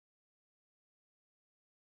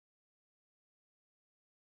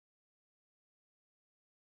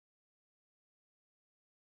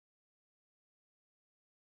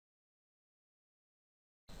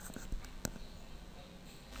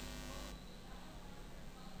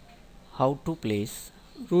How to place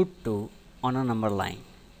root 2 on a number line.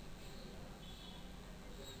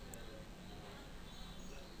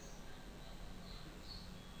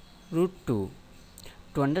 Root 2.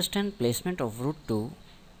 To understand placement of root 2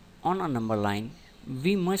 on a number line,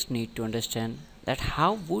 we must need to understand that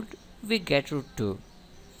how would we get root 2.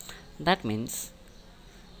 That means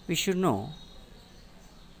we should know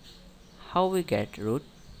how we get root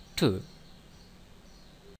 2.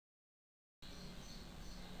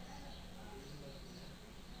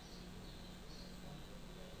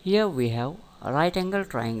 Here we have a right angle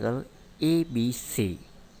triangle ABC.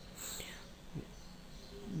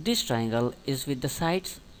 This triangle is with the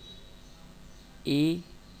sides A,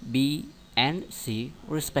 B and C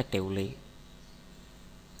respectively.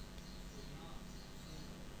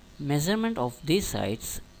 Measurement of these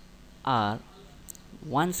sides are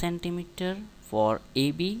 1 cm for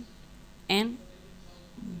AB and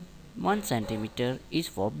 1 cm is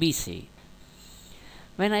for BC.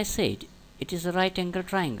 When I said it is a right angle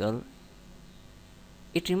triangle,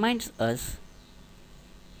 it reminds us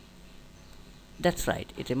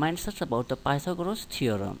about the Pythagoras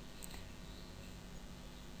theorem.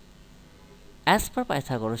 As per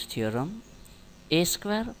Pythagoras theorem, a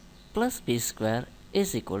square plus b square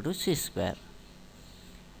is equal to c square.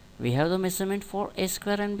 We have the measurement for a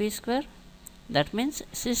square and b square. That means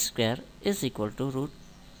c square is equal to root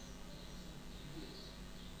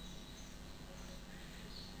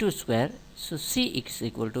 2 square. So c is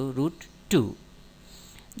equal to root 2.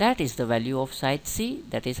 That is the value of side C,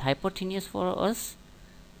 that is hypotenuse for us.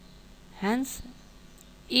 Hence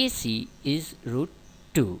AC is root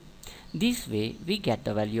 2. This way we get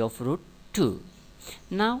the value of root 2.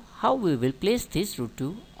 Now how we will place this root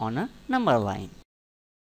 2 on a number line?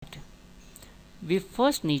 We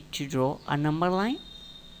first need to draw a number line.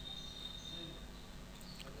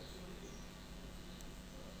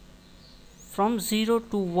 From 0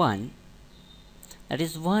 to 1, that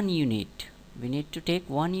is 1 unit. We need to take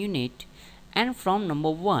 1 unit, and from number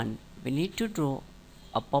 1 we need to draw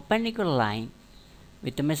a perpendicular line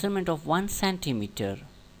with the measurement of 1 centimeter.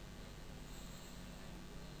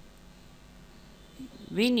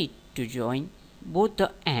 We need to join both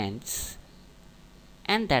the ends,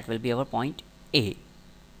 and that will be our point A.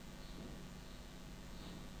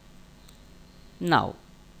 Now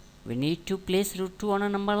we need to place root 2 on a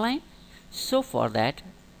number line. So for that,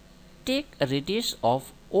 take a radius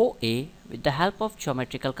of OA with the help of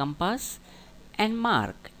geometrical compass and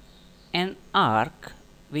mark an arc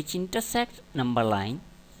which intersects number line.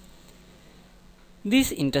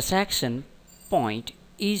 This intersection point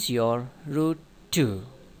is your root 2.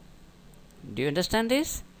 Do you understand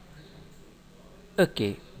this?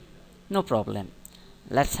 Okay, no problem.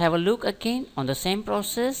 Let's have a look again on the same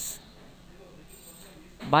process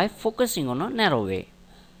by focusing on a narrow way.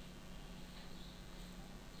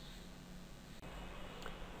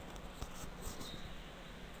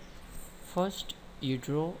 First, you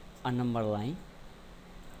draw a number line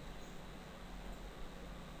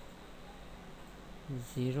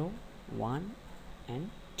 0, 1 and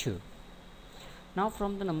 2. Now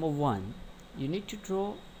from the number 1, you need to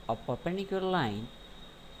draw a perpendicular line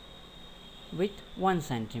with 1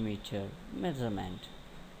 centimeter measurement.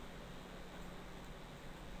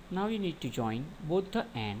 Now you need to join both the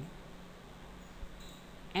ends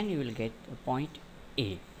and you will get a point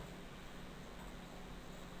A.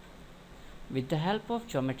 With the help of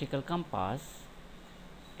geometrical compass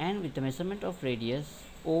and with the measurement of radius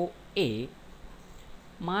OA,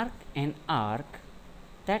 mark an arc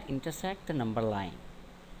that intersects the number line.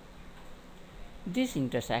 This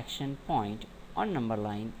intersection point on number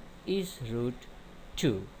line is root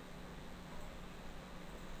 2.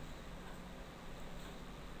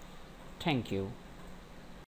 Thank you.